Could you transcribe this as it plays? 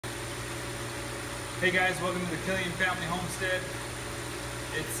Hey guys, welcome to the Killian Family Homestead.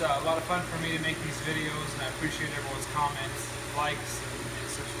 It's a lot of fun for me to make these videos, and I appreciate everyone's comments, likes, and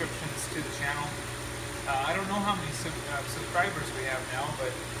subscriptions to the channel. I don't know how many subscribers we have now,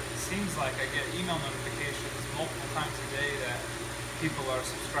 but it seems like I get email notifications multiple times a day that people are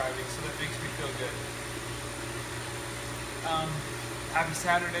subscribing, so that makes me feel good. Happy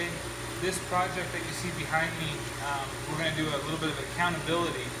Saturday. This project that you see behind me, we're going to do a little bit of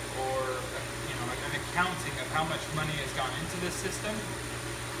accountability, or like an accounting of how much money has gone into this system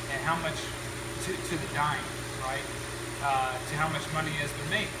and how much to the dime, right? To how much money has been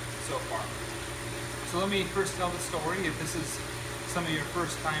made so far. So let me first tell the story. If this is some of your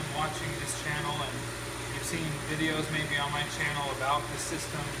first time watching this channel and you've seen videos maybe on my channel about this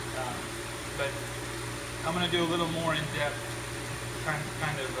system, but I'm going to do a little more in-depth kind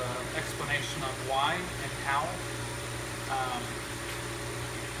of explanation on why and how.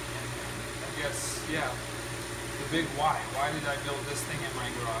 I guess, yeah, the big why. Why did I build this thing in my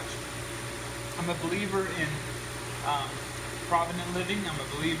garage? I'm a believer in provident living. I'm a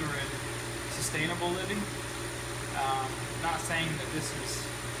believer in sustainable living. Not saying that this is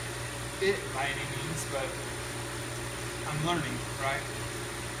it by any means, but I'm learning, right?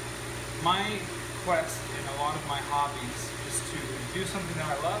 My quest in a lot of my hobbies is to do something that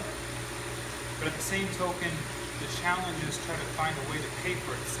I love, but at the same token, the challenge is try to find a way to pay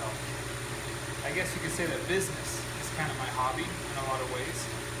for itself. I guess you could say that business is kind of my hobby in a lot of ways.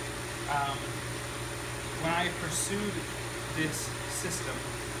 When I pursued this system,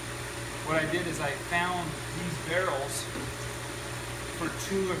 what I did is I found these barrels for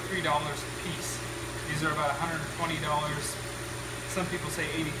 $2 or $3 a piece. These are about $120. Some people say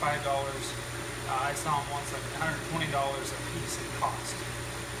 $85. I saw them once at $120 a piece in cost.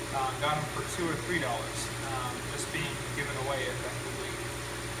 Got them for $2 or $3, just being given away effectively.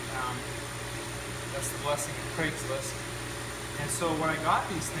 That's the blessing of Craigslist. And so when I got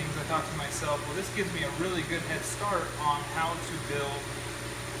these things, I thought to myself, well, this gives me a really good head start on how to build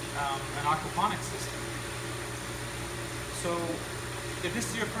an aquaponics system. So if this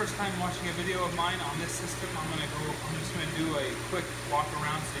is your first time watching a video of mine on this system, I'm just going to do a quick walk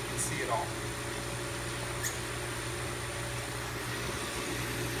around so you can see it all.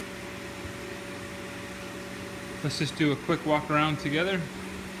 Let's just do a quick walk around together.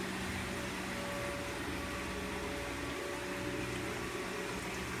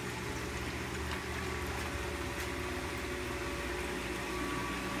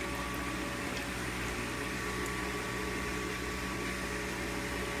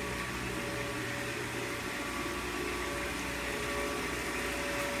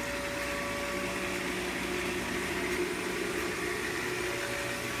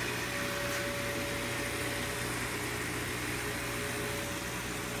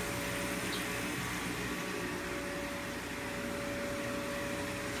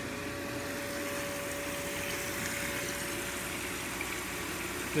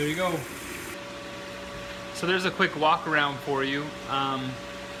 There you go. So there's a quick walk around for you.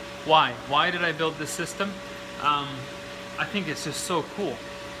 Why? Why did I build this system? I think it's just so cool.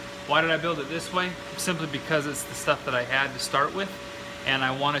 Why did I build it this way? Simply because it's the stuff that I had to start with, and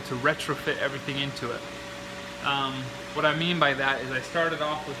I wanted to retrofit everything into it. What I mean by that is I started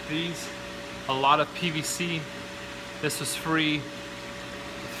off with these, a lot of PVC. This was free,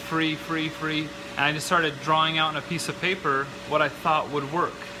 and I just started drawing out on a piece of paper what I thought would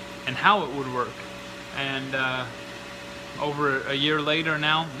work and how it would work. And over a year later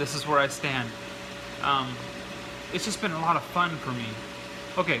now, this is where I stand. It's just been a lot of fun for me.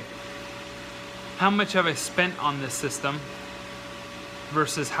 Okay, how much have I spent on this system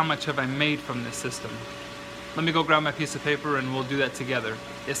versus how much have I made from this system? Let me go grab my piece of paper and we'll do that together.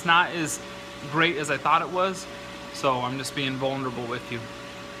 It's not as great as I thought it was, so I'm just being vulnerable with you.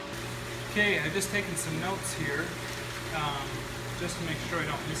 Okay, I've just taken some notes here, just to make sure I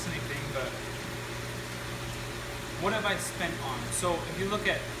don't miss anything, but what have I spent on? So if you look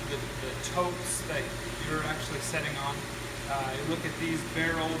at the totes that you're actually setting on, you look at these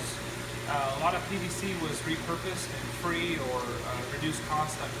barrels, a lot of PVC was repurposed and free or reduced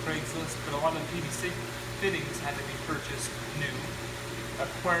cost on Craigslist, but a lot of PVC fittings had to be purchased new.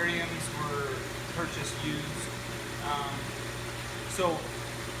 Aquariums were purchased used. So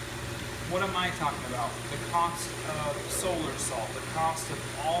what am I talking about? The cost of solar salt, the cost of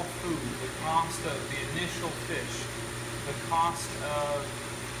all food, the cost of the initial fish, the cost of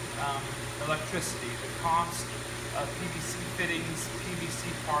electricity, the cost of PVC fittings,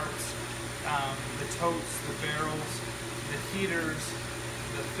 PVC parts, the totes, the barrels, the heaters,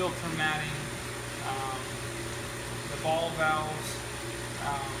 the filter matting, the ball valves,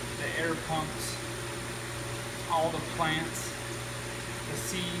 the air pumps, all the plants, the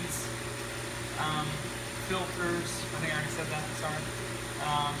seeds, filters. I think I already said that. Sorry.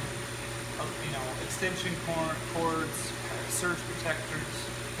 You know, extension cords, surge protectors,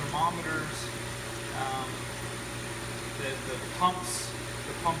 thermometers, the pumps.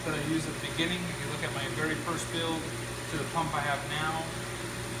 The pump that I used at the beginning. If you look at my very first build to the pump I have now,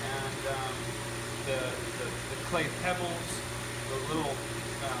 and the clay pebbles, the little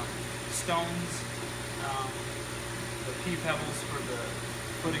stones, the pea pebbles for the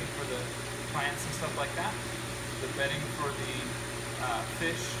footing for the plants and stuff like that, the bedding for the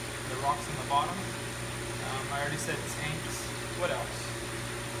fish, the rocks in the bottom. I already said tanks. What else?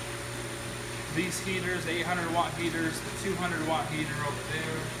 These heaters, 800 watt heaters, the 200 watt heater over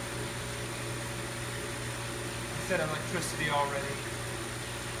there. I said electricity already.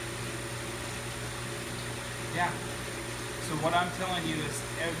 Yeah. So what I'm telling you is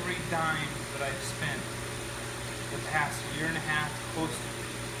every dime that I've spent the past year and a half, close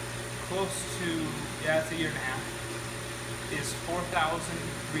to, yeah, it's a year and a half, is $4,320.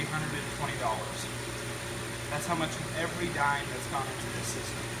 That's how much of every dime that's gone into this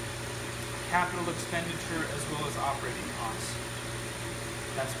system. Capital expenditure as well as operating costs.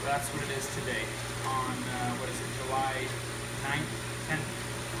 That's what it is today on, what is it, July 9th, 10th,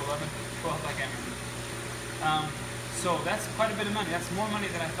 11th, 12th, I can't remember. So that's quite a bit of money. That's more money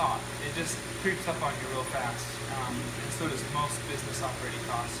than I thought. It just creeps up on you real fast. And so does most business operating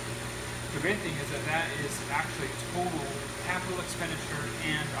costs. The great thing is that that is actually total capital expenditure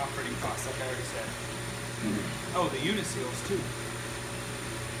and operating costs, like I already said. Oh, the uniseals too.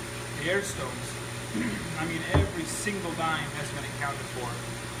 The air stones. I mean, every single dime has been accounted for.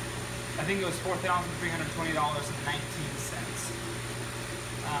 I think it was $4,320.19.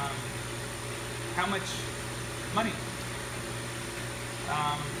 How much money?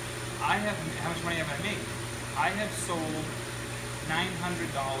 How much money have I made? I have sold $900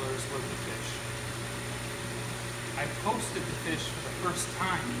 worth of fish. I posted the fish for the first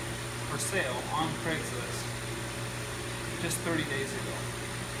time for sale on Craigslist just 30 days ago.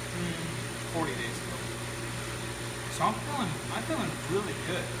 40 days ago. So I'm feeling really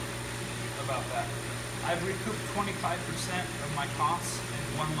good about that. I've recouped 25% of my costs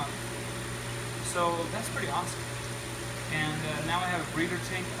in 1 month. So that's pretty awesome. And now I have a breeder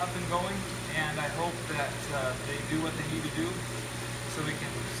tank up and going, and I hope that they do what they need to do so we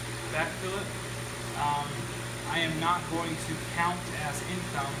can backfill it. I am not going to count as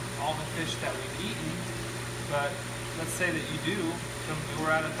income all the fish that we've eaten, but let's say that you do, so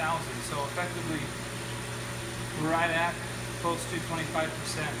we're at 1,000. So effectively, we're right at close to 25%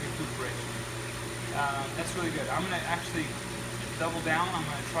 recuperation. That's really good. I'm going to actually double down. I'm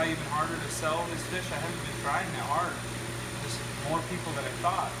going to try even harder to sell this fish. I haven't been trying that hard. Just more people than I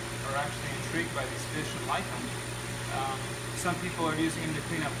thought are actually intrigued by these fish and like them. Some people are using them to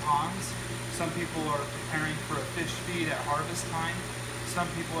clean up ponds. Some people are preparing for a fish feed at harvest time. Some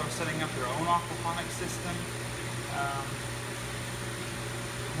people are setting up their own aquaponics system.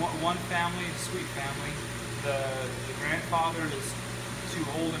 One family, a sweet family, the grandfather is too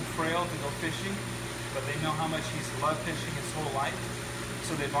old and frail to go fishing, but they know how much he's loved fishing his whole life.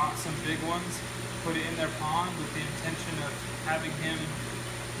 So they bought some big ones, put it in their pond with the intention of having him,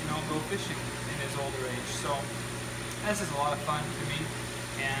 you know, go fishing in his older age. So this is a lot of fun to me,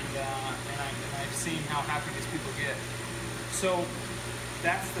 and I've seen how happy these people get. So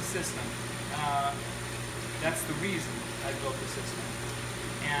that's the system. That's the reason I built the system.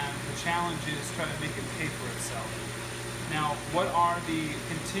 And the challenge is trying to make it pay for itself. Now, what are the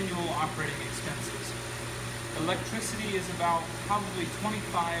continual operating expenses? Electricity is about probably $25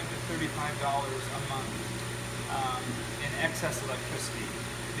 to $35 a month in excess electricity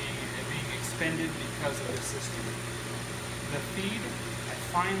being expended because of the system. The feed, I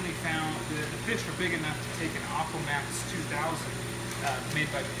finally found the fish are big enough to take an Aquamax 2000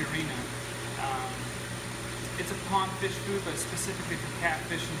 made by Purina. It's a pond fish food, but specifically for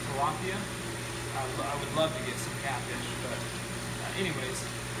catfish and tilapia. I would love to get some catfish, but anyways,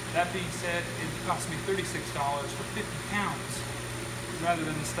 that being said, it cost me $36 for 50 pounds rather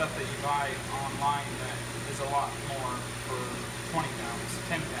than the stuff that you buy online that is a lot more for 20 pounds,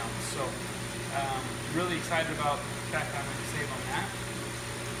 10 pounds. So really excited about the fact that I'm going to save on that.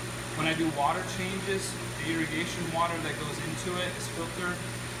 When I do water changes, the irrigation water that goes into it is filtered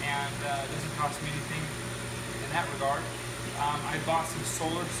and doesn't cost me anything in that regard. I bought some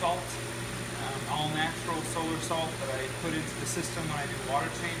solar salt, all natural solar salt that I put into the system when I do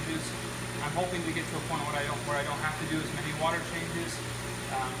water changes. I'm hoping to get to a point where I don't have to do as many water changes,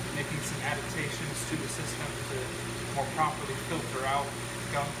 making some adaptations to the system to more properly filter out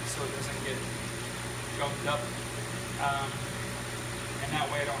gunk so it doesn't gunked up. And that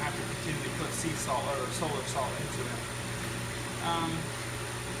way I don't have to continually put sea salt or solar salt into them.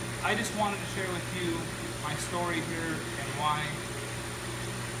 I just wanted to share with you my story here and why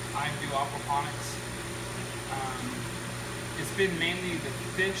I do aquaponics. It's been mainly the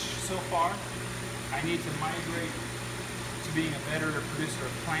fish so far. I need to migrate to being a better producer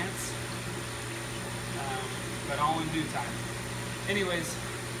of plants, but all in due time. Anyways,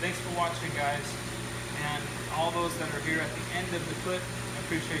 thanks for watching, guys, and all those that are here at the end of the clip, I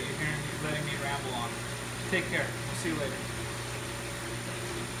appreciate you letting me ramble on. Take care. We'll see you later.